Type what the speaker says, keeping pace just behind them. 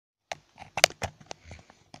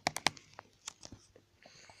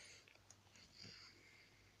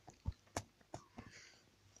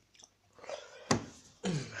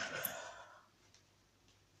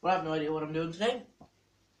Well, I have no idea what I'm doing today,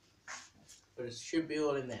 but it should be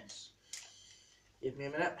all in this. Give me a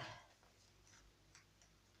minute.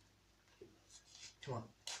 Come on.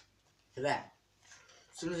 To that.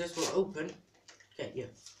 As soon as this will open. Okay, yeah.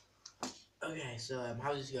 Okay, so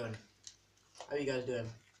how's this going? How are you guys doing?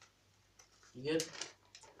 You good?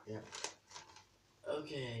 Yeah.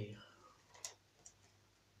 Okay.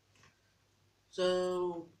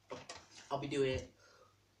 So I'll be doing.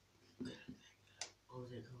 What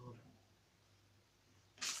was it called?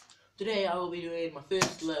 Today I will be doing my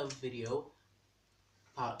first love video,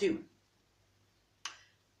 part 2.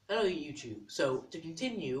 Hello YouTube. So to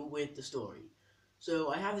continue with the story, so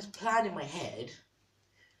I have this plan in my head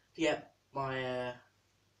to get my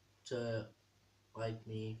to like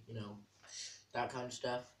me, you know, that kind of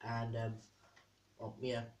stuff, and well,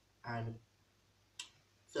 Mia, and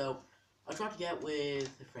so I try to get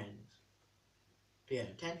with the friends to get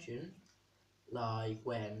attention, like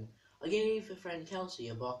when I gave a friend Kelsey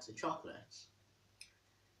a box of chocolates.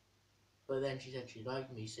 But then she said she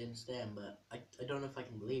liked me since then, but I don't know if I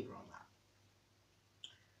can believe her on that.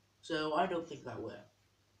 So I don't think that will.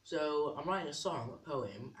 So I'm writing a song, a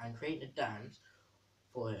poem, and creating a dance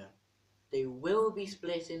for her. They will be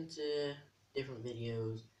split into different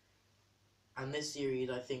videos, and this series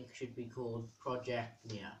I think should be called Project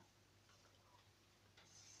Mia.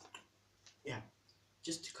 Yeah,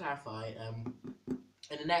 just to clarify,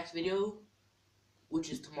 in the next video, which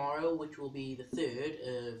is tomorrow, which will be the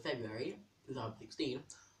 3rd of February 2016,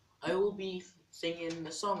 I will be singing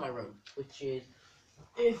the song I wrote, which is,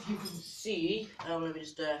 if you can see, let me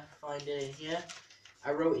just find it in here.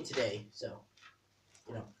 I wrote it today, so,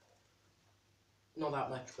 you know, not that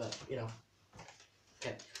much, but, you know.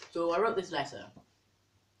 Okay, so I wrote this letter.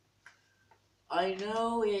 I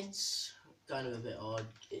know it's kind of a bit odd.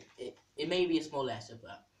 It may be a small letter,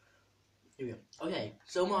 but here we go. Okay,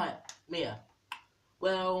 so Mia,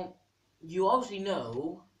 well, you obviously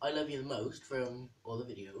know I love you the most from all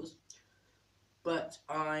the videos, but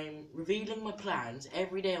I'm revealing my plans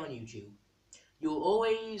every day on YouTube. You'll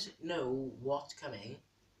always know what's coming,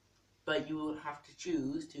 but you will have to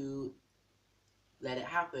choose to let it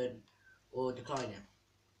happen or decline it.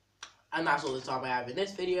 And that's all the time I have in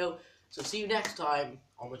this video, so see you next time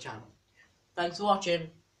on the channel. Thanks for watching.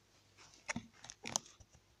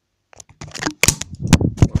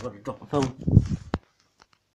 I've got to drop my phone.